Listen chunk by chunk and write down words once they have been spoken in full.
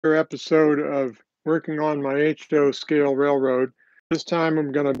Episode of working on my HO scale railroad. This time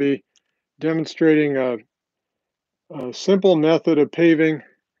I'm going to be demonstrating a simple method of paving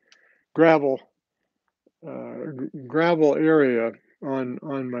gravel gravel area on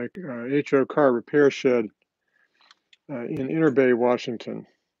my HO car repair shed in Interbay, Washington.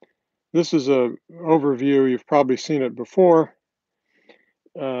 This is a overview. You've probably seen it before.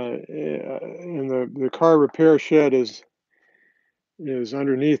 And the car repair shed is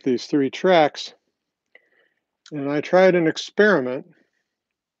underneath these three tracks. And I tried an experiment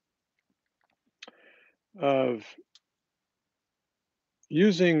of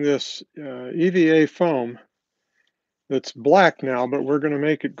using this EVA foam that's black now, but we're going to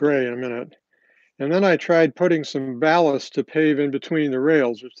make it gray in a minute. And then I tried putting some ballast to pave in between the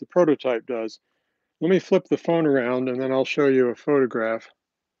rails, which the prototype does. Let me flip the phone around and then I'll show you a photograph.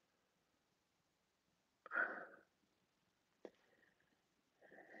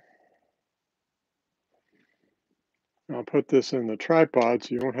 I'll put this in the tripod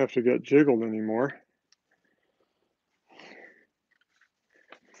so you won't have to get jiggled anymore.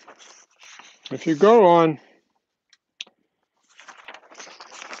 If you go on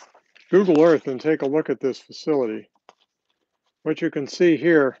Google Earth and take a look at this facility, what you can see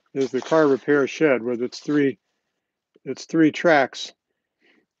here is the car repair shed with its three tracks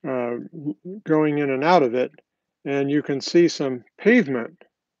going in and out of it, and you can see some pavement,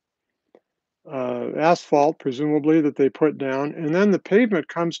 asphalt presumably, that they put down, and then the pavement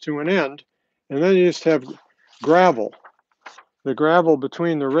comes to an end, and then you just have gravel, the gravel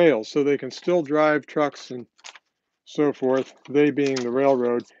between the rails, so they can still drive trucks and so forth, they being the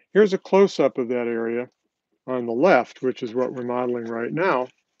railroad. Here's a close-up of that area on the left, which is what we're modeling right now.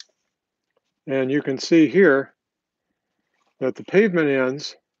 And you can see here that the pavement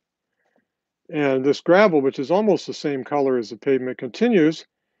ends, and this gravel, which is almost the same color as the pavement, continues.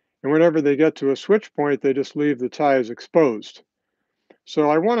 And whenever they get to a switch point, they just leave the ties exposed. So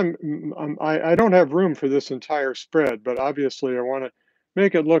I want to, I don't have room for this entire spread, but obviously I want to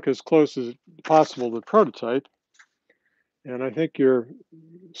make it look as close as possible to the prototype. And I think you're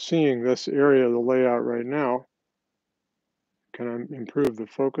seeing this area of the layout right now. Can I improve the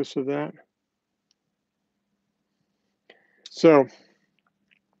focus of that? So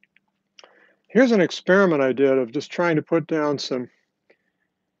here's an experiment I did of just trying to put down some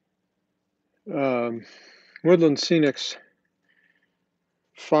Woodland Scenics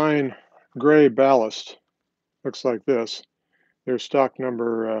fine gray ballast. Looks like this. Their stock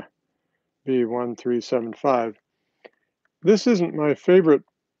number B1375. This isn't my favorite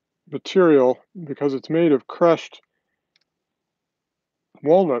material because it's made of crushed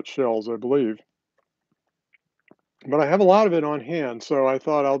walnut shells, I believe. But I have a lot of it on hand, so I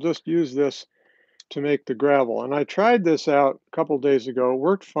thought I'll just use this to make the gravel. And I tried this out a couple days ago. It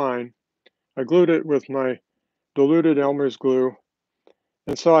worked fine. I glued it with my diluted Elmer's glue.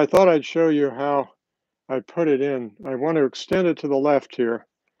 And so I thought I'd show you how I put it in. I want to extend it to the left here.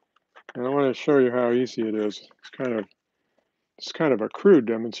 And I want to show you how easy it is. It's kind of a crude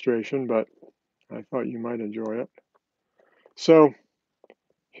demonstration, but I thought you might enjoy it. So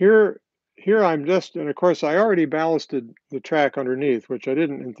here I'm just, and of course I already ballasted the track underneath, which I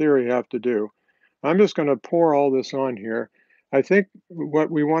didn't in theory have to do. I'm just going to pour all this on here. I think what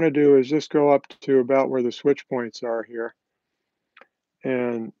we want to do is just go up to about where the switch points are here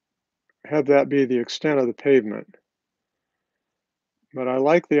and have that be the extent of the pavement. But I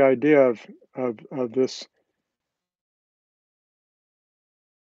like the idea of this.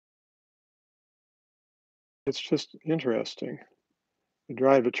 It's just interesting to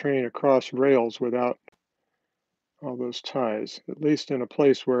drive a train across rails without all those ties, at least in a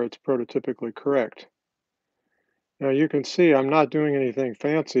place where it's prototypically correct. Now you can see I'm not doing anything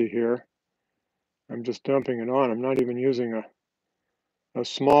fancy here. I'm just dumping it on. I'm not even using a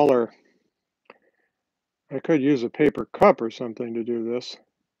smaller, I could use a paper cup or something to do this,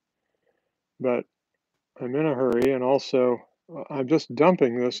 but I'm in a hurry, and also I'm just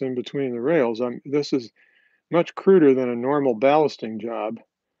dumping this in between the rails. This is much cruder than a normal ballasting job.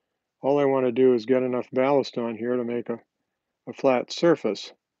 All I want to do is get enough ballast on here to make a flat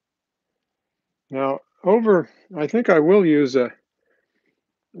surface. Now I think I will use a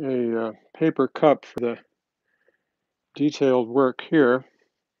paper cup for the detailed work here. Of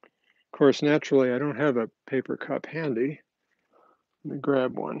course, naturally, I don't have a paper cup handy. Let me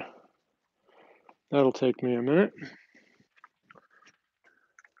grab one. That'll take me a minute.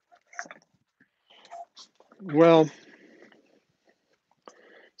 Well,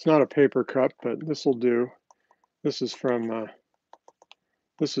 it's not a paper cup, but this will do. This is from,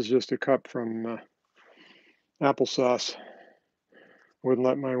 this is just a cup from applesauce. wouldn't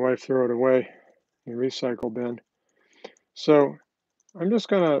let my wife throw it away in the recycle bin. So I'm just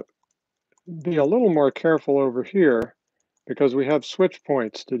going to be a little more careful over here because we have switch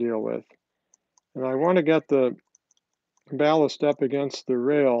points to deal with. And I want to get the ballast up against the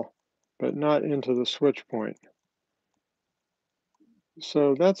rail, but not into the switch point.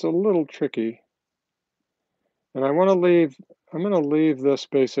 So that's a little tricky. And I'm going to leave this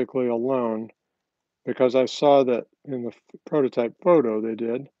basically alone because I saw that in the prototype photo they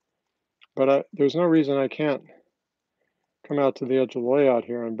did. But there's no reason I can't come out to the edge of the layout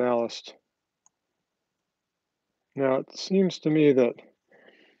here and ballast. Now it seems to me that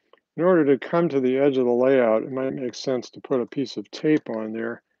in order to come to the edge of the layout, it might make sense to put a piece of tape on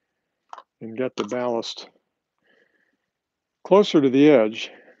there and get the ballast closer to the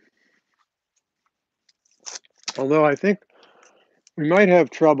edge. Although I think we might have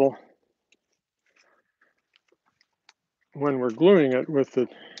trouble when we're gluing it with the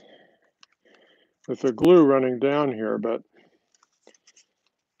glue running down here, but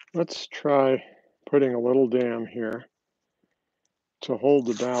let's try putting a little dam here to hold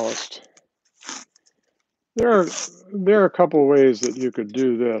the ballast. There are a couple ways that you could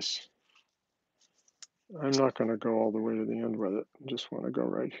do this. I'm not going to go all the way to the end with it. I just want to go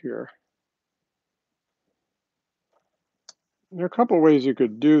right here. There are a couple ways you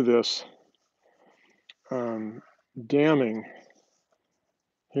could do this damming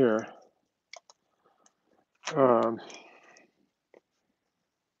here.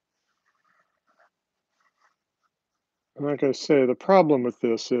 Like I say, the problem with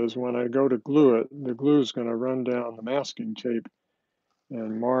this is when I go to glue it, the glue is going to run down the masking tape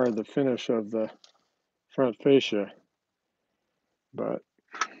and mar the finish of the front fascia. But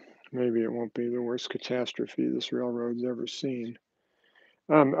maybe it won't be the worst catastrophe this railroad's ever seen.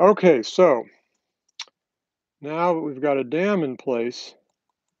 Okay, so now that we've got a dam in place,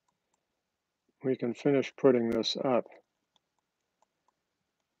 we can finish putting this up.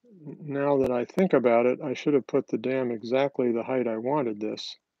 Now that I think about it, I should have put the dam exactly the height I wanted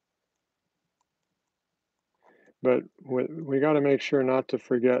this. But we got to make sure not to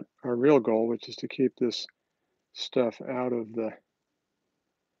forget our real goal, which is to keep this stuff out of the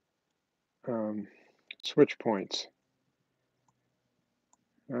switch points.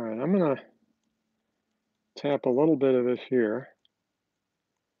 All right, I'm going to tap a little bit of it here.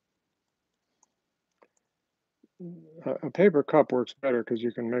 A paper cup works better because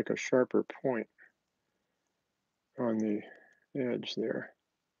you can make a sharper point on the edge there.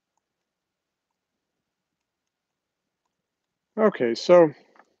 Okay, so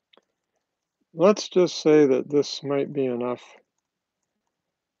let's just say that this might be enough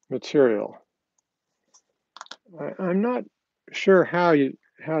material. I'm not sure how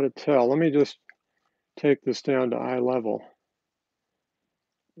to tell. Let me just take this down to eye level.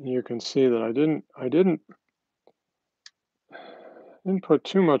 You can see that I didn't put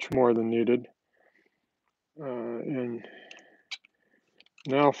too much more than needed. And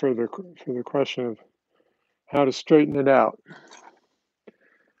now for the question of how to straighten it out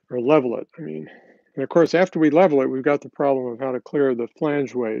or level it. I mean, and of course, after we level it, we've got the problem of how to clear the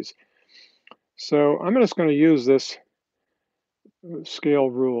flangeways. So I'm just going to use this scale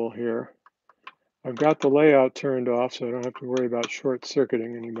rule here. I've got the layout turned off, so I don't have to worry about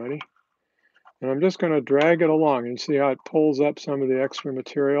short-circuiting anybody. And I'm just going to drag it along and see how it pulls up some of the extra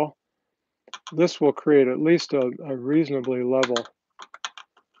material. This will create at least a reasonably level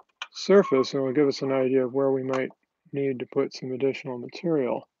surface and will give us an idea of where we might need to put some additional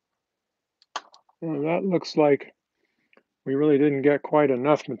material. And that looks like we really didn't get quite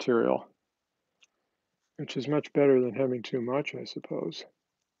enough material, which is much better than having too much, I suppose.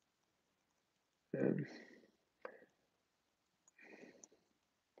 And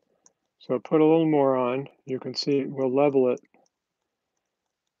so put a little more on. You can see we'll level it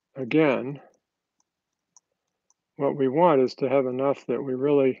again. What we want is to have enough that we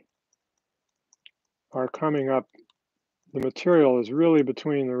really are coming up. The material is really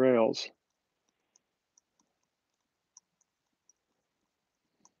between the rails.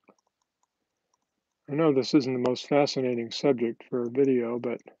 I know this isn't the most fascinating subject for a video,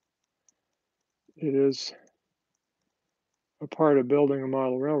 but it is a part of building a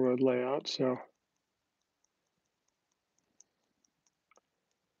model railroad layout, so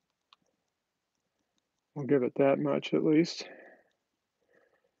we'll give it that much at least.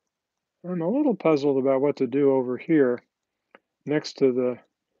 I'm a little puzzled about what to do over here next to the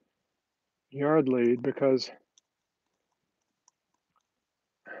yard lead because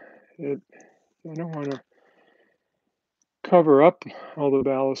I don't want to cover up all the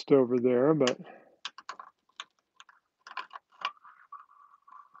ballast over there, but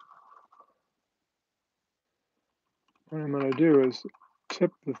what I'm going to do is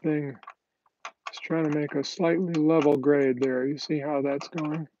tip the thing. Just trying to make a slightly level grade there. You see how that's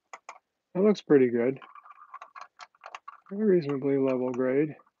going? That looks pretty good. A reasonably level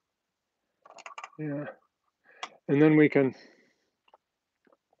grade. Yeah. And then we can,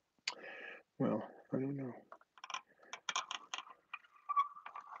 well, I don't know.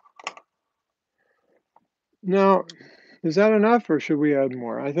 Now, is that enough or should we add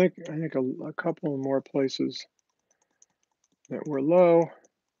more? I think a couple more places that were low.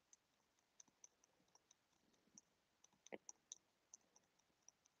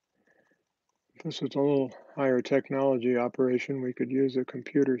 If this was a little higher technology operation, we could use a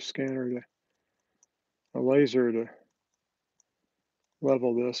computer scanner a laser to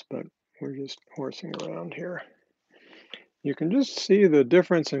level this, but we're just horsing around here. You can just see the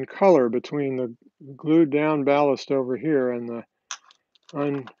difference in color between the glued down ballast over here and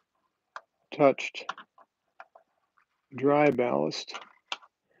the untouched dry ballast.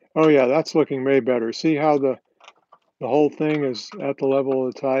 Oh yeah, that's looking way better. See how the whole thing is at the level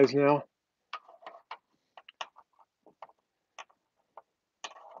of the ties now?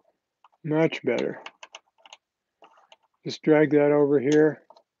 Much better. Just drag that over here.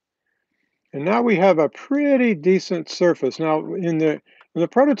 And now we have a pretty decent surface. Now in the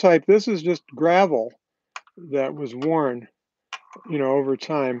prototype, this is just gravel that was worn, over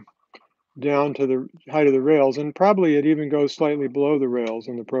time down to the height of the rails. And probably it even goes slightly below the rails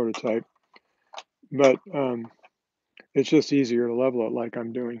in the prototype. But it's just easier to level it like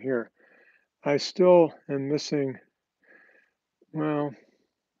I'm doing here. I still am missing, well,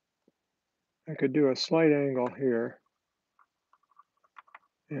 I could do a slight angle here.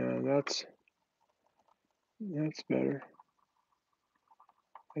 Yeah, that's better.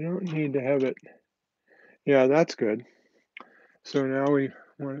 I don't need to have it. Yeah, that's good. So now we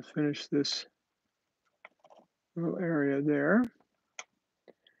want to finish this little area there.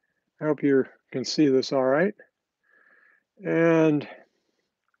 I hope you can see this all right. And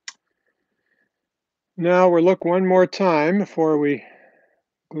now we'll look one more time before we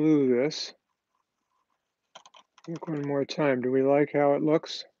glue this. Look one more time. Do we like how it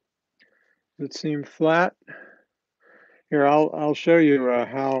looks? Does it seem flat? Here, I'll show you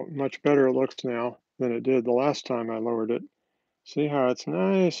how much better it looks now than it did the last time I lowered it. See how it's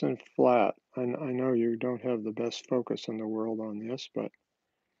nice and flat. I know you don't have the best focus in the world on this, but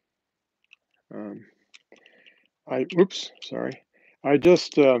oops, sorry. I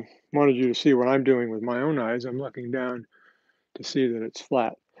just wanted you to see what I'm doing with my own eyes. I'm looking down to see that it's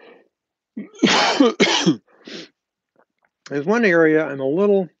flat. There's one area I'm a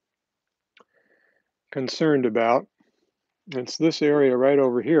little concerned about. It's this area right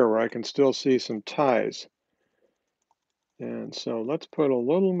over here where I can still see some ties. And so let's put a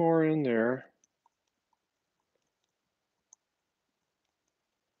little more in there.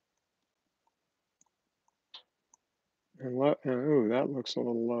 And ooh, that looks a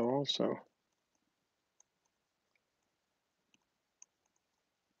little low also.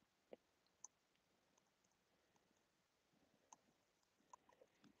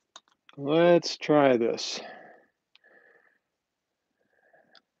 Let's try this.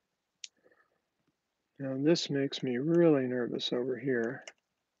 Now this makes me really nervous over here.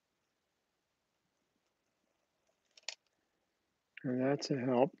 And that's a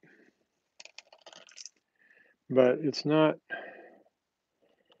help. But it's not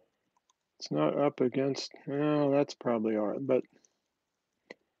up against, well, that's probably all right, but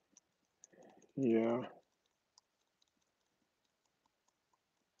yeah.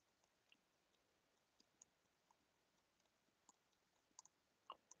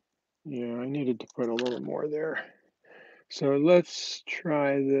 Yeah, I needed to put a little more there. So let's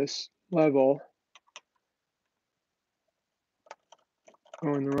try this level.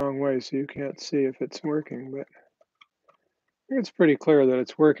 Going the wrong way so you can't see if it's working, but I think it's pretty clear that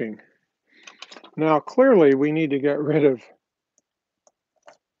it's working. Now, clearly we need to get rid of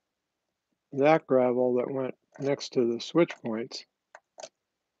that gravel that went next to the switch points.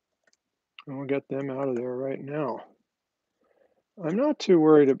 And we'll get them out of there right now. I'm not too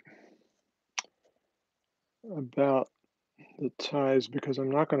worried about the ties because I'm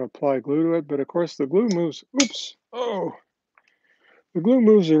not going to apply glue to it, but of course the glue moves, oops, oh, the glue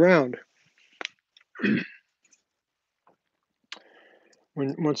moves around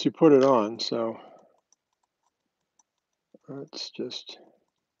once you put it on, so let's just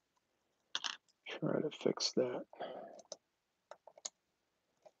try to fix that.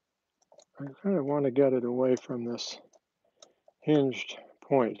 I kind of want to get it away from this hinged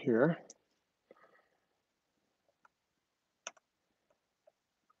point here.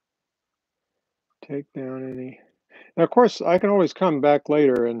 Take down any, Now, of course, I can always come back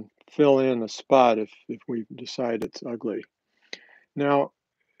later and fill in a spot if we decide it's ugly. Now,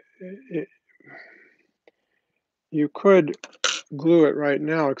 I you could glue it right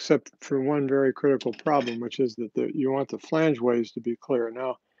now, except for one very critical problem, which is that you want the flangeways to be clear.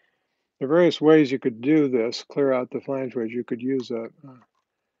 Now, there are various ways you could do this, clear out the flangeways. You could use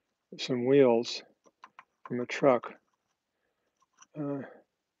some wheels from a truck, uh,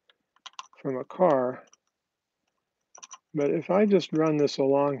 from a car. But if I just run this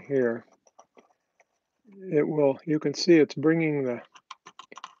along here, it will, you can see it's bringing it,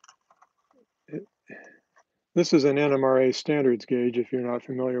 this is an NMRA standards gauge if you're not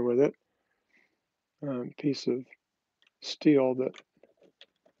familiar with it. Piece of steel that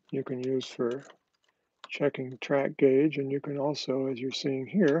you can use for checking track gauge, and you can also, as you're seeing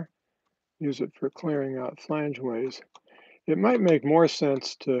here, use it for clearing out flangeways. It might make more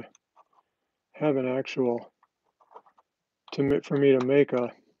sense to have an actual, for me to make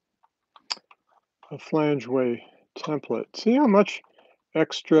a flangeway template. See how much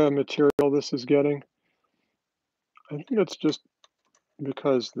extra material this is getting? I think it's just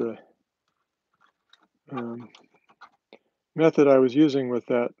because the um, method I was using with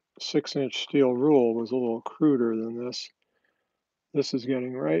that 6-inch steel rule was a little cruder than this. This is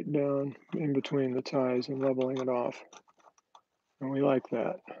getting right down in between the ties and leveling it off. And we like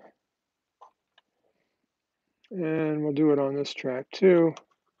that. And we'll do it on this track too.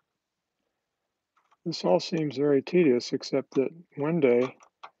 This all seems very tedious, except that one day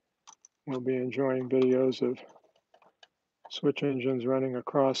we'll be enjoying videos of switch engines running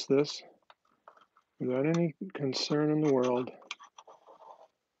across this without any concern in the world.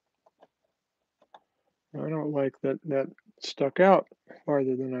 I don't like that stuck out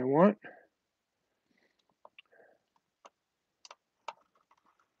farther than I want.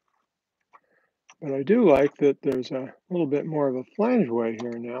 But I do like that there's a little bit more of a flangeway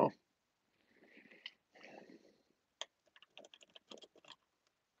here now.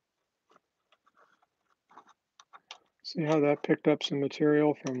 See how that picked up some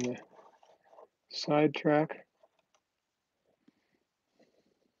material from the side track?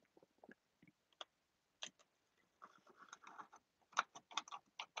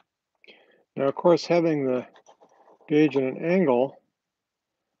 Now, of course, having the gauge at an angle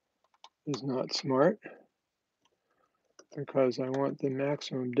is not smart because I want the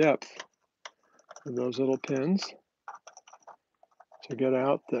maximum depth of those little pins to get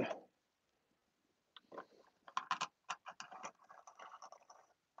out the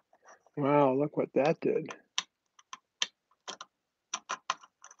wow, look what that did.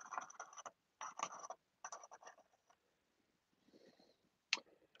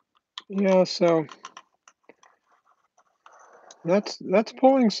 Yeah, so that's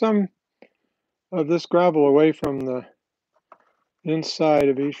pulling some of this gravel away from the inside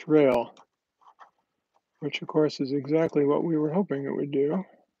of each rail, which of course is exactly what we were hoping it would do.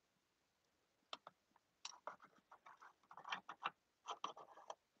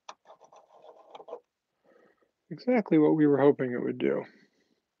 Exactly what we were hoping it would do.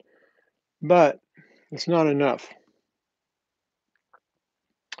 But it's not enough.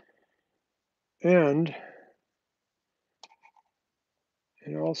 And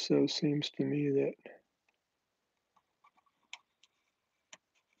it also seems to me that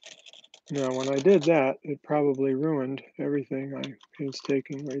now when I did that, it probably ruined everything I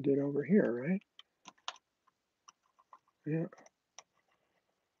painstakingly did over here, right? Yeah.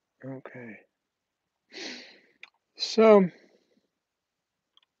 Okay. So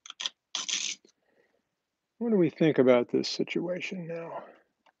what do we think about this situation now?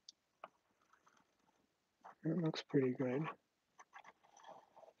 It looks pretty good.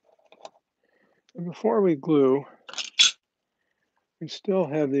 And before we glue, we still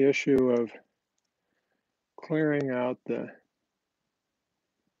have the issue of clearing out the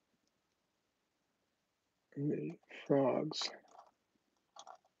frogs.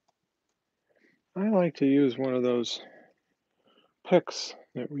 I like to use one of those picks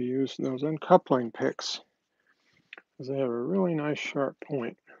that we use, those uncoupling picks, because they have a really nice sharp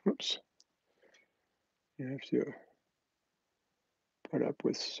point. Oops. You have to put up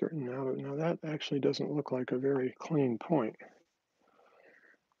with certain now that actually doesn't look like a very clean point.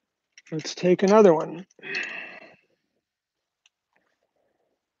 Let's take another one.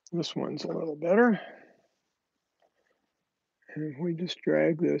 This one's a little better. And we just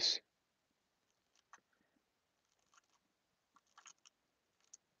drag this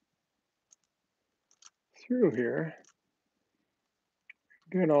through here.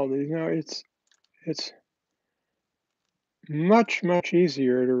 Get all these. Now it's much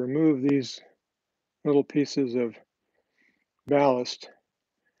easier to remove these little pieces of ballast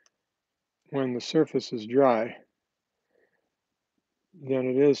when the surface is dry than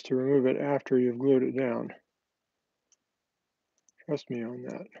it is to remove it after you've glued it down. Trust me on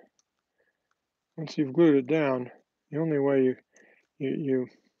that. Once you've glued it down, the only way the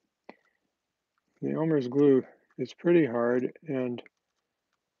Elmer's glue is pretty hard, and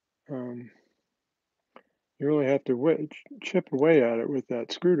you really have to chip away at it with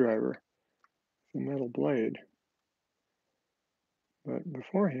that screwdriver, the metal blade. But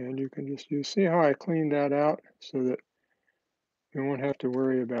beforehand, you can just see how I cleaned that out so that you won't have to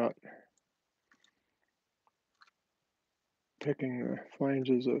worry about picking the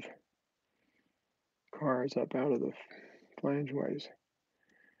flanges of cars up out of the flangeways.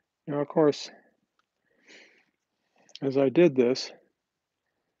 Now, of course, as I did this,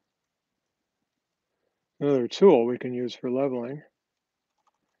 another tool we can use for leveling,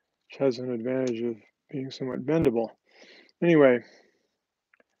 which has an advantage of being somewhat bendable. Anyway,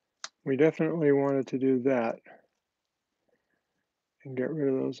 we definitely wanted to do that and get rid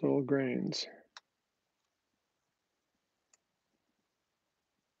of those little grains.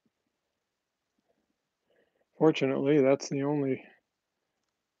 Fortunately, that's the only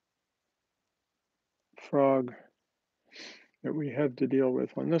frog that we have to deal with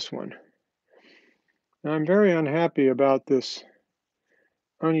on this one. Now, I'm very unhappy about this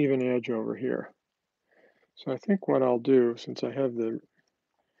uneven edge over here. So I think what I'll do, since I have the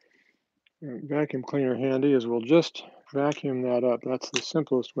vacuum cleaner handy, is we'll just vacuum that up. That's the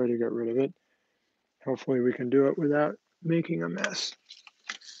simplest way to get rid of it. Hopefully we can do it without making a mess.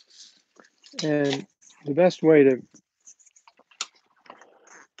 And the best way to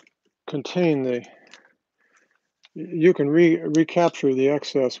contain you can recapture the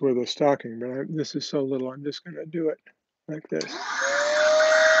excess with a stocking, but this is so little, I'm just going to do it like this.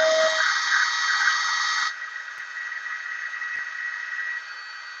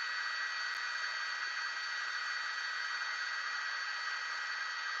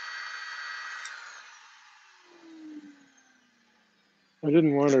 I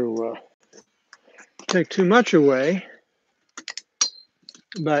didn't want to take too much away,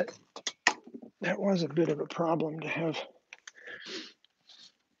 but that was a bit of a problem to have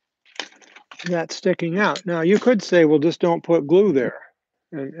that sticking out. Now, you could say, well, just don't put glue there,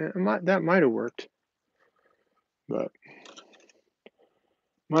 and that might have worked, but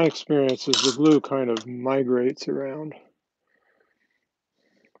my experience is the glue kind of migrates around.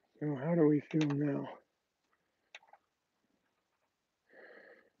 So how do we feel now?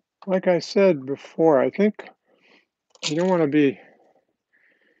 Like I said before, I think you don't want to be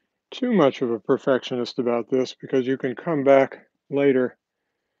too much of a perfectionist about this, because you can come back later,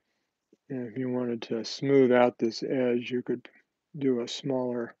 and if you wanted to smooth out this edge, you could do a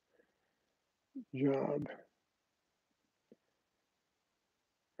smaller job.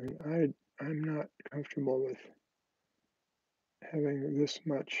 And I'm not comfortable with having this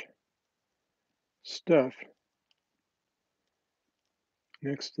much stuff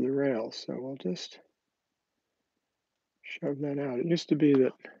next to the rail, so we'll just shove that out. It used to be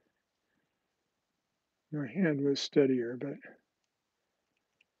that my hand was steadier, but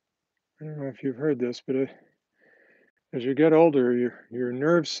I don't know if you've heard this, but as you get older, your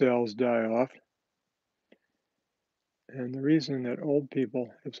nerve cells die off. And the reason that old people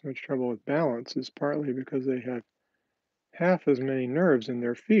have so much trouble with balance is partly because they have half as many nerves in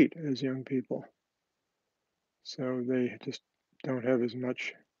their feet as young people. So they just don't have as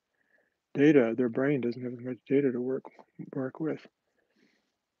much data. Their brain doesn't have as much data to work with.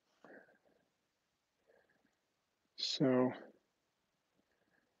 So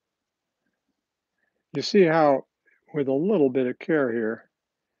you see how, with a little bit of care here,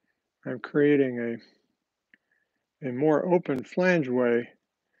 I'm creating a more open flangeway,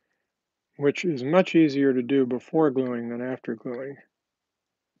 which is much easier to do before gluing than after gluing.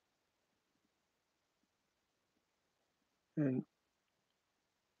 And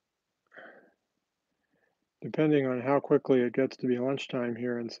depending on how quickly it gets to be lunchtime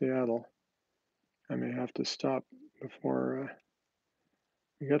here in Seattle, I may have to stop before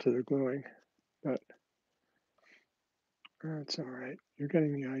we get to the gluing, but that's all right. You're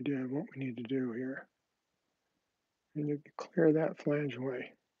getting the idea of what we need to do here. We need to clear that flangeway.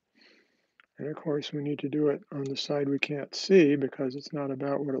 And of course, we need to do it on the side we can't see, because it's not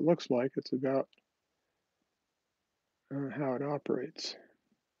about what it looks like, it's about how it operates.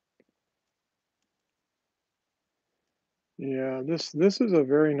 Yeah, this is a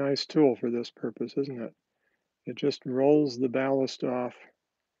very nice tool for this purpose, isn't it? It just rolls the ballast off.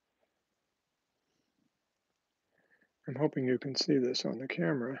 I'm hoping you can see this on the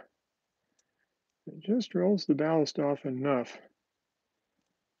camera. It just rolls the ballast off enough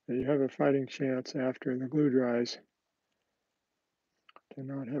that you have a fighting chance after the glue dries to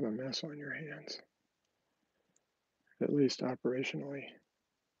not have a mess on your hands, at least operationally.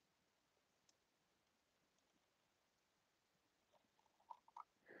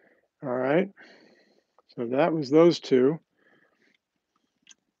 All right, so that was those two.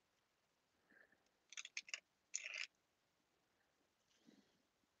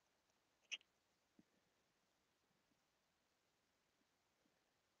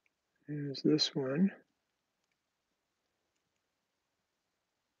 Here's this one.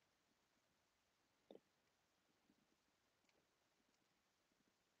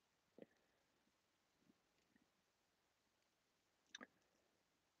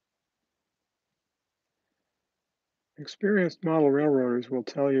 Experienced model railroaders will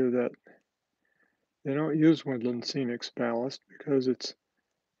tell you that they don't use Woodland Scenics ballast because it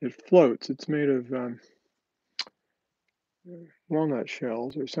floats. It's made of walnut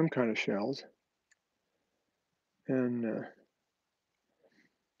shells or some kind of shells, and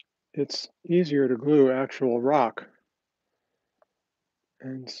it's easier to glue actual rock.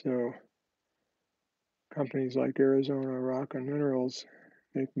 And so companies like Arizona Rock and Minerals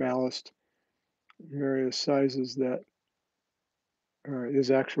make ballast in various sizes that is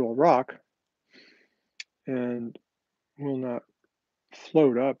actual rock and will not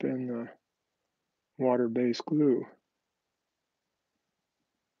float up in the water-based glue.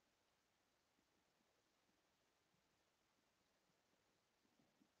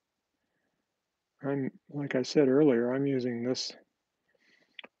 Like I said earlier, I'm using this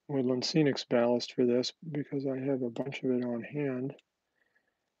Woodland Scenics ballast for this because I have a bunch of it on hand.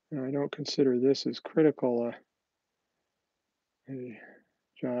 And I don't consider this as critical a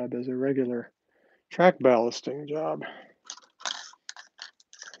job as a regular track ballasting job.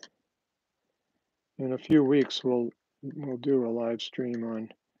 In a few weeks, we'll do a live stream on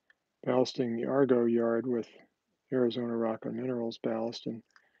ballasting the Argo yard with Arizona Rock and Minerals ballast, and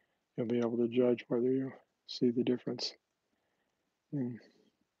you'll be able to judge whether you see the difference in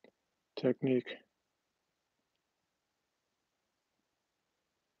technique.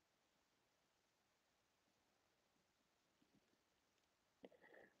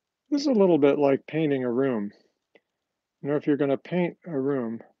 This is a little bit like painting a room. You know, if you're going to paint a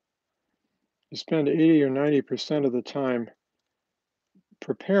room, you spend 80 or 90% of the time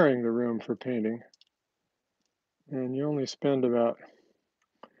preparing the room for painting, and you only spend about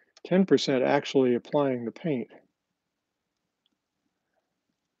 10% actually applying the paint.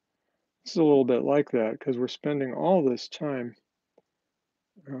 It's a little bit like that because we're spending all this time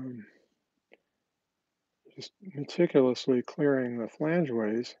just meticulously clearing the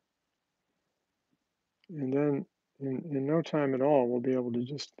flangeways, and then in no time at all we'll be able to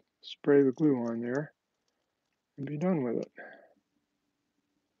just spray the glue on there and be done with it.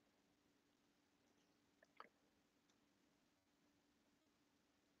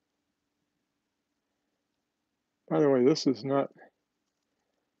 By the way, this is not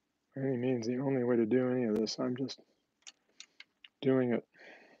by any means the only way to do any of this. I'm just doing it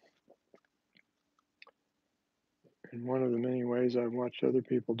in one of the many ways I've watched other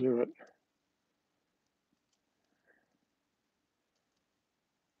people do it.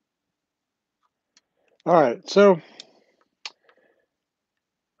 All right, so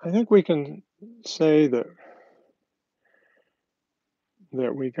I think we can say that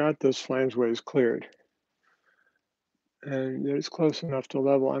we got this flangeways cleared and it's close enough to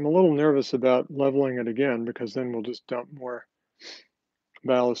level. I'm a little nervous about leveling it again because then we'll just dump more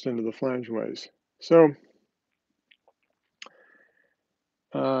ballast into the flangeways. So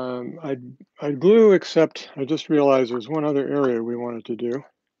I'd glue, except I just realized there's one other area we wanted to do,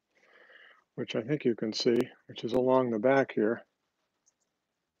 which I think you can see, which is along the back here.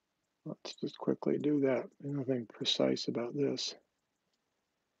 Let's just quickly do that. Nothing precise about this,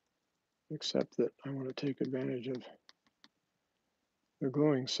 except that I want to take advantage of the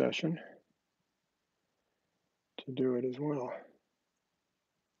gluing session to do it as well.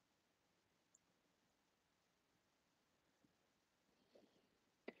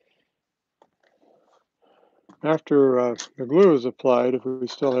 After the glue is applied, if we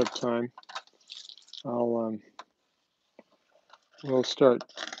still have time, we'll start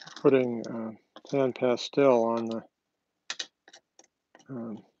putting Pan Pastel on the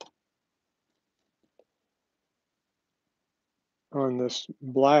on this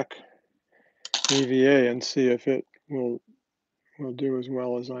black EVA and see if it will do as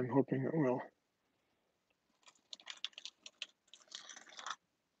well as I'm hoping it will.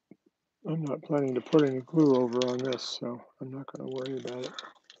 I'm not planning to put any glue over on this, so I'm not going to worry about it.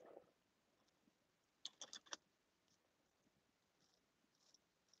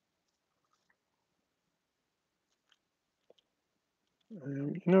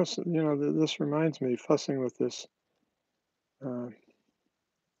 This reminds me, fussing with this uh,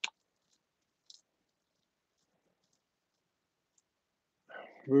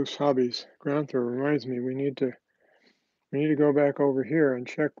 Loose Hobbies ground thrower reminds me we need to go back over here and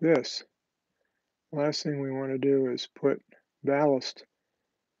check this. Last thing we want to do is put ballast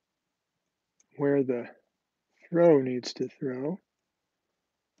where the throw needs to throw.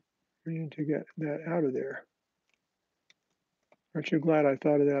 We need to get that out of there. Aren't you glad I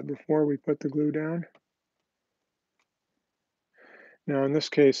thought of that before we put the glue down? Now in this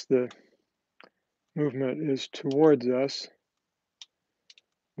case the movement is towards us,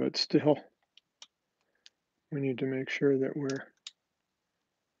 but still we need to make sure that we're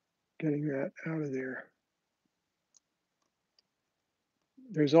getting that out of there.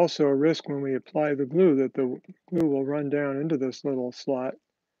 There's also a risk when we apply the glue that the glue will run down into this little slot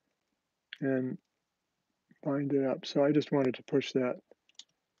and bind it up. So I just wanted to push that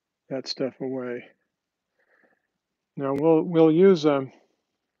stuff away. Now we'll use an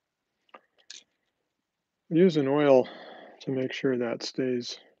oil to make sure that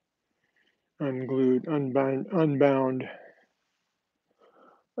stays unglued, unbound.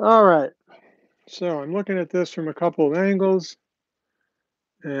 All right, so I'm looking at this from a couple of angles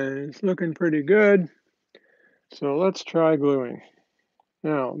and it's looking pretty good. So let's try gluing.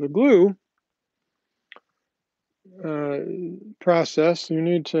 Now the glue process, you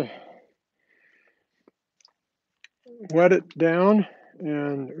need to wet it down,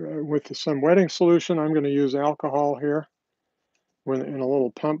 and with some wetting solution, I'm going to use alcohol here in a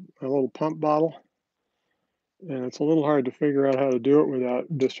little pump bottle. And it's a little hard to figure out how to do it without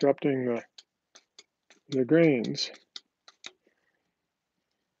disrupting the grains.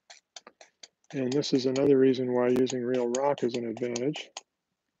 And this is another reason why using real rock is an advantage.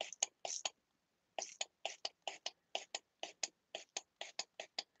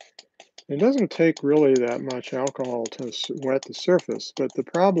 It doesn't take really that much alcohol to wet the surface, but the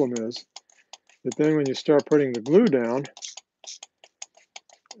problem is that then when you start putting the glue down,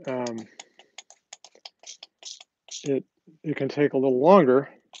 it can take a little longer,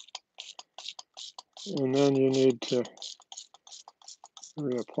 and then you need to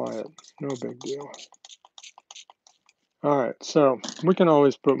reapply it. No big deal. All right, so we can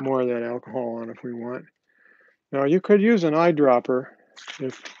always put more of that alcohol on if we want. Now you could use an eyedropper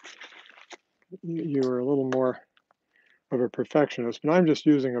if you were a little more of a perfectionist, but I'm just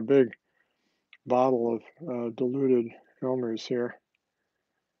using a big bottle of diluted Elmer's here,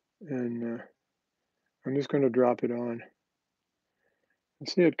 and I'm just going to drop it on. And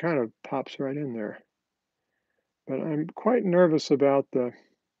see, it kind of pops right in there. But I'm quite nervous about the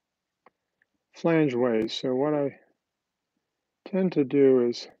flange ways, so what I tend to do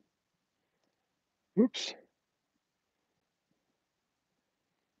is, oops,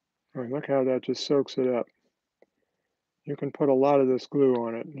 oh, look how that just soaks it up. You can put a lot of this glue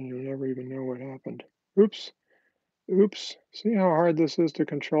on it and you'll never even know what happened. Oops, oops, see how hard this is to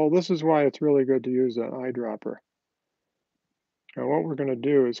control? This is why it's really good to use an eyedropper. Now what we're going to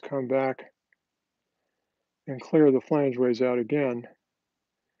do is come back and clear the flangeways out again,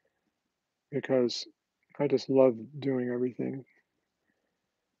 because I just love doing everything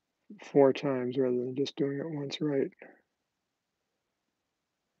 4 times rather than just doing it once right.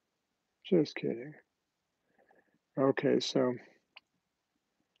 Just kidding. Okay, so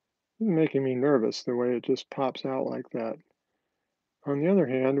it's making me nervous the way it just pops out like that. On the other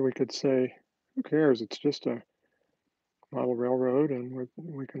hand, we could say, who cares? It's just a model railroad, and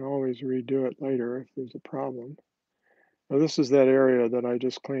we can always redo it later if there's a problem. Now this is that area that I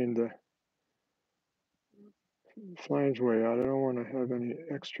just cleaned the flangeway out. I don't want to have any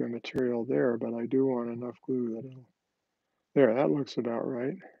extra material there, but I do want enough glue that it'll... There, that looks about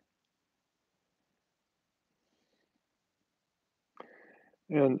right.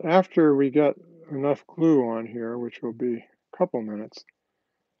 And after we get enough glue on here, which will be a couple minutes,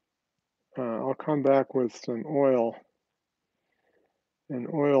 I'll come back with some oil and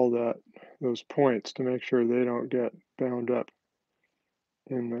oil those points to make sure they don't get bound up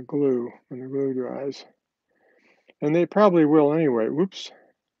in the glue when the glue dries. And they probably will anyway. Whoops.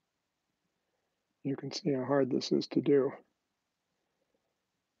 You can see how hard this is to do.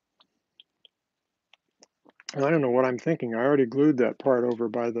 And I don't know what I'm thinking. I already glued that part over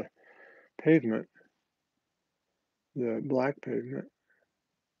by the pavement, the black pavement.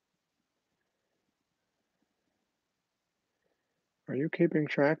 Are you keeping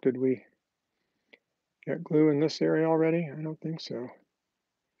track? Did we get glue in this area already? I don't think so.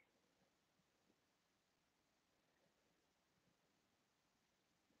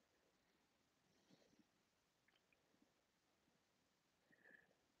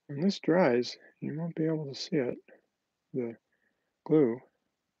 When this dries, you won't be able to see it, the glue.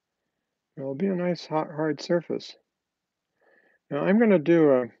 It'll be a nice hot hard surface. Now I'm going to do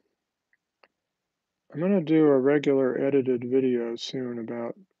a regular edited video soon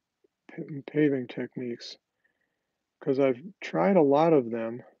about paving techniques because I've tried a lot of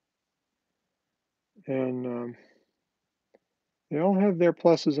them, and they all have their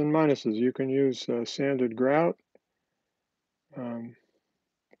pluses and minuses. You can use sanded grout, um,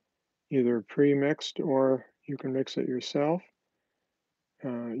 either pre-mixed or you can mix it yourself.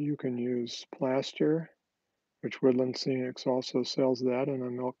 You can use plaster, which Woodland Scenics also sells that in a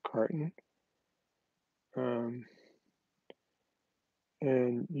milk carton. Um,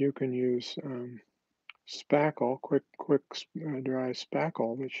 and you can use spackle, quick dry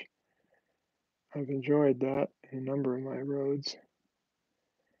spackle, which I've enjoyed that in a number of my roads.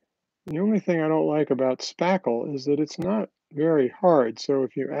 The only thing I don't like about spackle is that it's not very hard. So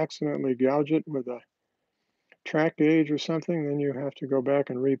if you accidentally gouge it with a track gauge or something, then you have to go back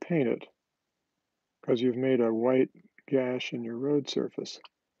and repaint it because you've made a white gash in your road surface.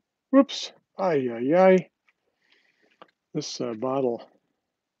 Whoops! Ay, ay, ay. This bottle,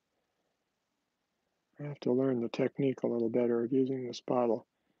 I have to learn the technique a little better of using this bottle.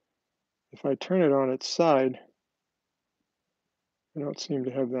 If I turn it on its side, I don't seem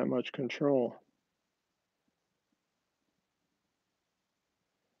to have that much control.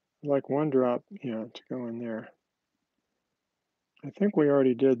 I'd like one drop, to go in there. I think we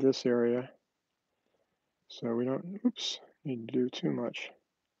already did this area, so we don't, need to do too much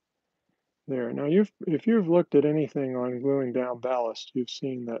there. Now, if you've looked at anything on gluing down ballast, you've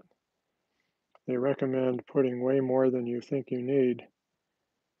seen that they recommend putting way more than you think you need,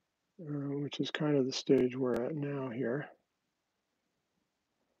 which is kind of the stage we're at now here.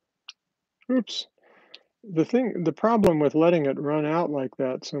 Oops. The problem with letting it run out like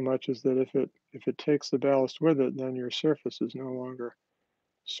that so much is that if it takes the ballast with it, then your surface is no longer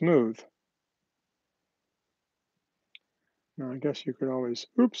smooth. Now, I guess you could always,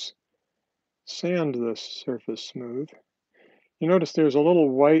 sand this surface smooth. You notice there's a little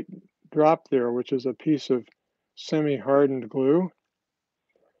white drop there, which is a piece of semi-hardened glue.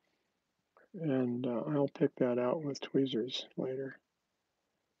 And I'll pick that out with tweezers later.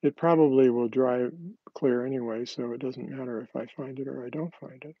 It probably will dry clear anyway, so it doesn't matter if I find it or I don't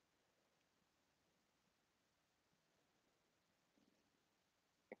find it.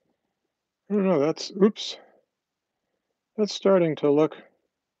 I don't know, that's starting to look,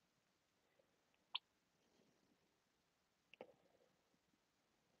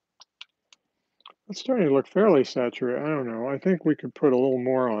 fairly saturated. I don't know. I think we could put a little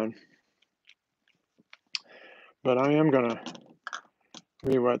more on. But I am going to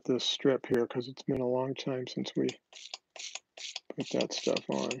re-wet this strip here because it's been a long time since we put that stuff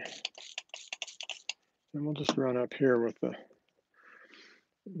on. And we'll just run up here with the,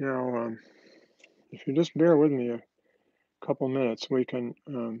 now, if you just bear with me a couple minutes, we can,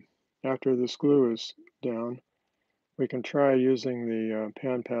 after this glue is down, we can try using the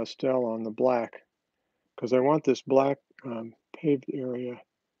Pan Pastel on the black because I want this black paved area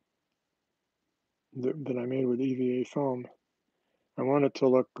that I made with EVA foam. I want it to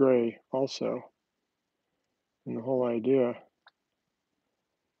look gray also. And the whole idea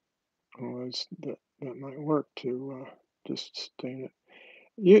was that might work to just stain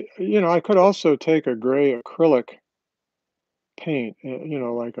it. I could also take a gray acrylic paint,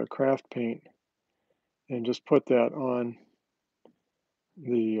 like a craft paint, and just put that on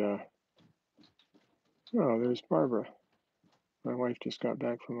the, oh, there's Barbara. My wife just got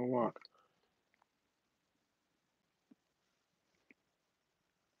back from a walk.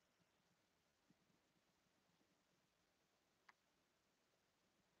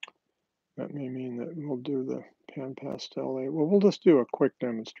 That may mean that we'll do the Pan Pastel later. Well, we'll just do a quick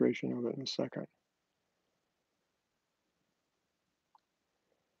demonstration of it in a second.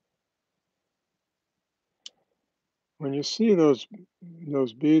 When you see those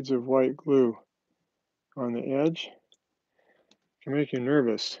beads of white glue on the edge, it can make you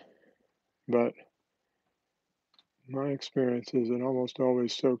nervous, but my experience is it almost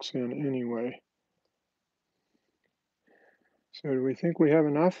always soaks in anyway. So do we think we have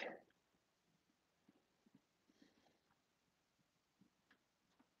enough?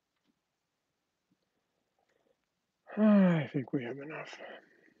 I think we have enough.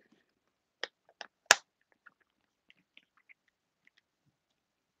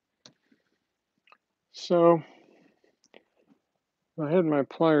 So I had my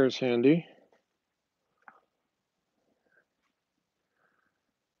pliers handy,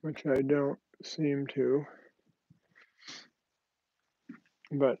 which I don't seem to.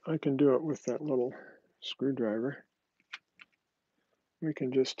 but I can do it with that little screwdriver. We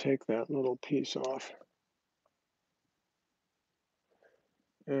can just take that little piece off,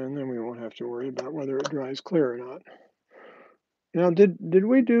 and then we won't have to worry about whether it dries clear or not. Now, did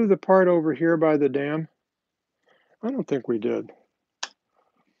we do the part over here by the dam? I don't think we did.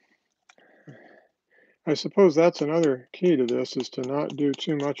 I suppose that's another key to this, is to not do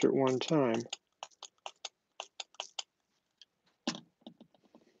too much at one time.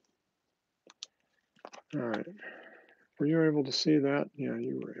 All right. Were you able to see that? Yeah,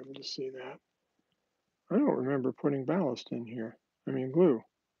 you were able to see that. I don't remember putting ballast in here. I mean, glue.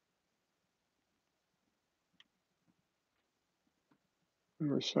 We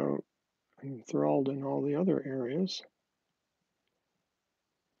were so enthralled in all the other areas.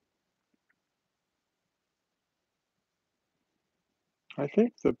 I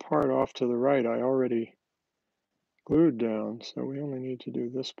think the part off to the right I already glued down, so we only need to do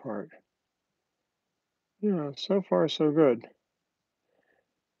this part. Yeah, so far so good.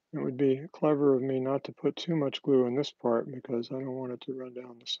 It would be clever of me not to put too much glue in this part because I don't want it to run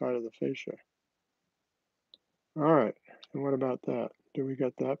down the side of the fascia. All right, and what about that? Do we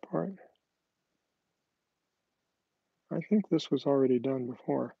get that part? I think this was already done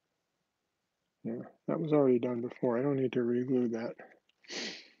before. Yeah, that was already done before. I don't need to re-glue that.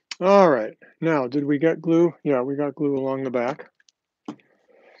 All right, now did we get glue? Yeah, we got glue along the back.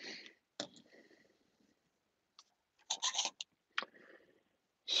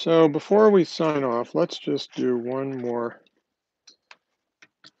 So before we sign off, let's just do one more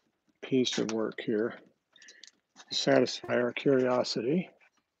piece of work here to satisfy our curiosity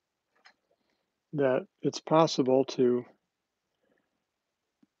that it's possible to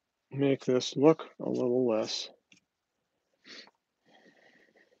make this look a little less.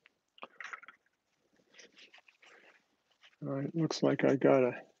 All right, looks like I got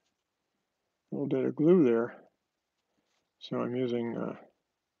a little bit of glue there, so I'm using a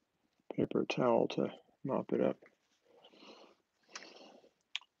paper towel to mop it up.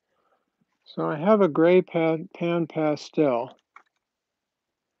 So I have a gray pan pastel.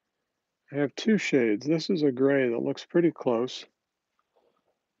 I have two shades. This is a gray that looks pretty close,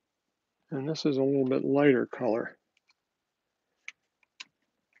 and this is a little bit lighter color.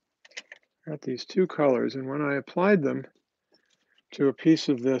 Got these two colors, and when I applied them to a piece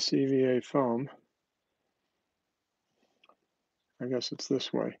of this EVA foam, I guess it's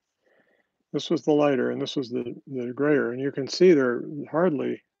this way. This was the lighter, and this was the grayer, and you can see they're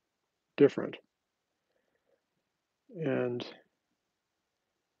hardly different. And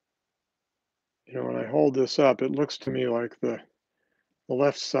you know, when I hold this up, it looks to me like the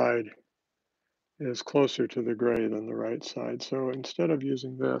left side is closer to the gray than the right side. So instead of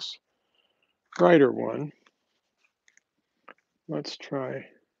using this brighter one, let's try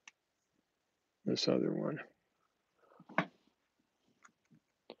this other one.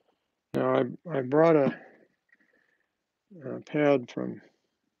 Now I brought a pad from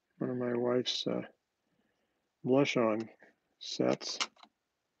one of my wife's blush on sets.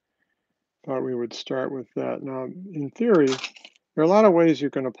 Thought we would start with that. Now, in theory, there are a lot of ways you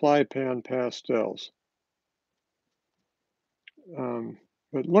can apply Pan Pastels.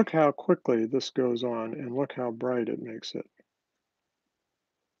 But look how quickly this goes on, and look how bright it makes it.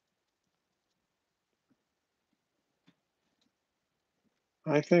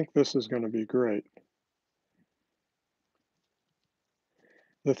 I think this is going to be great.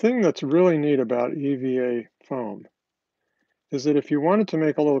 The thing that's really neat about EVA foam is that if you wanted to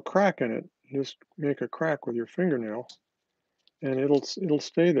make a little crack in it, just make a crack with your fingernail, and it'll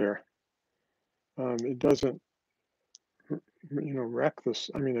stay there. It doesn't, you know, wreck this.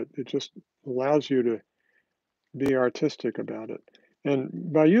 I mean, it just allows you to be artistic about it. And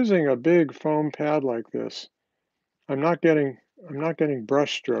by using a big foam pad like this, I'm not getting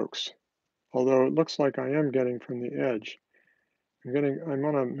brush strokes, although it looks like I am getting from the edge. I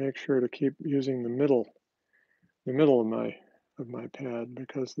want to make sure to keep using the middle of my pad,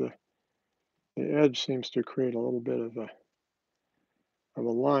 because the edge seems to create a little bit of a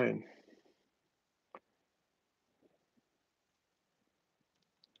line.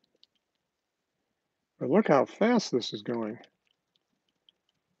 But look how fast this is going.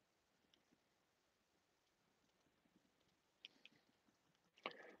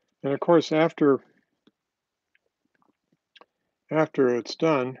 And of course, after it's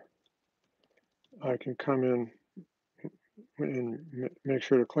done, I can come in and make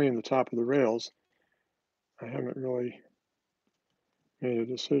sure to clean the top of the rails. I haven't really made a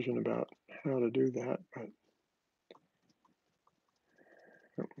decision about how to do that, but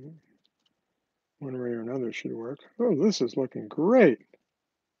one way or another should work. Oh, this is looking great.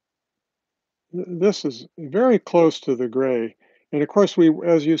 This is very close to the gray. And of course,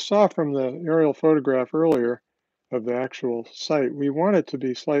 as you saw from the aerial photograph earlier of the actual site, we want it to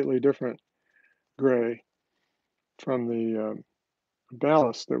be slightly different gray from the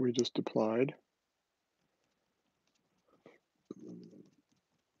ballast that we just applied.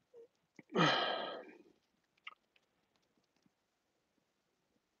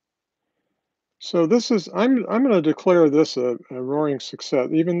 So I'm going to declare this a roaring success,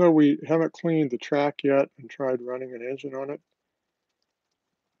 even though we haven't cleaned the track yet and tried running an engine on it.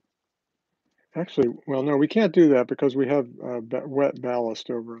 Actually, well, no, we can't do that because we have wet ballast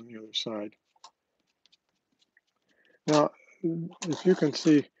over on the other side. Now, if you can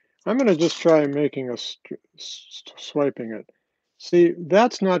see, I'm going to just try making swiping it. See,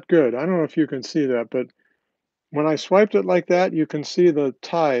 that's not good. I don't know if you can see that, but when I swiped it like that, you can see the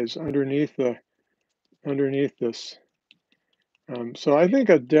ties underneath this. So I think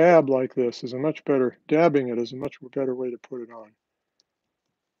a dab like this is a much better, dabbing it is a much better way to put it on.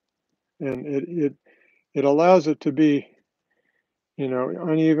 And it allows it to be,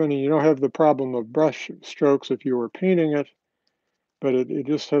 uneven, and you don't have the problem of brush strokes if you were painting it, but it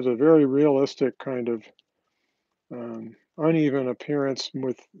just has a very realistic kind of uneven appearance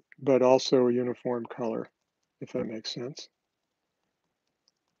but also a uniform color, if that makes sense.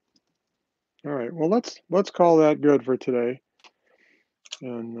 All right, well, let's call that good for today.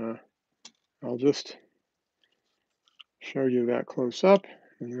 And I'll just show you that close up,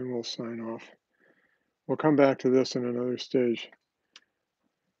 and then we'll sign off. We'll come back to this in another stage.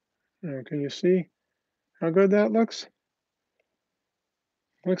 Now, can you see how good that looks?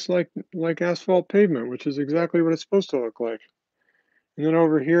 Looks like asphalt pavement, which is exactly what it's supposed to look like. And then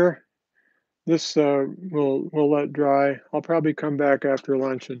over here, this we'll let dry. I'll probably come back after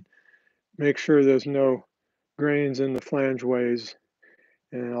lunch and make sure there's no grains in the flangeways,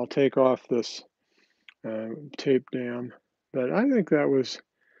 and I'll take off this tape dam. But I think that was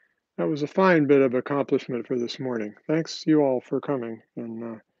a fine bit of accomplishment for this morning. Thanks you all for coming,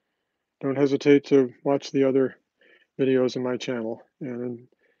 and don't hesitate to watch the other videos on my channel. And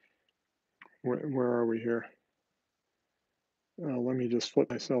where are we here? Let me just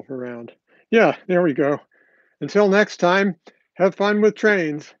flip myself around. Yeah, there we go. Until next time, have fun with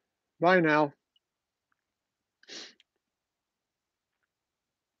trains. Bye now.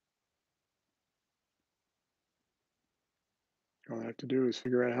 All I have to do is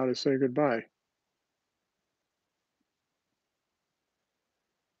figure out how to say goodbye.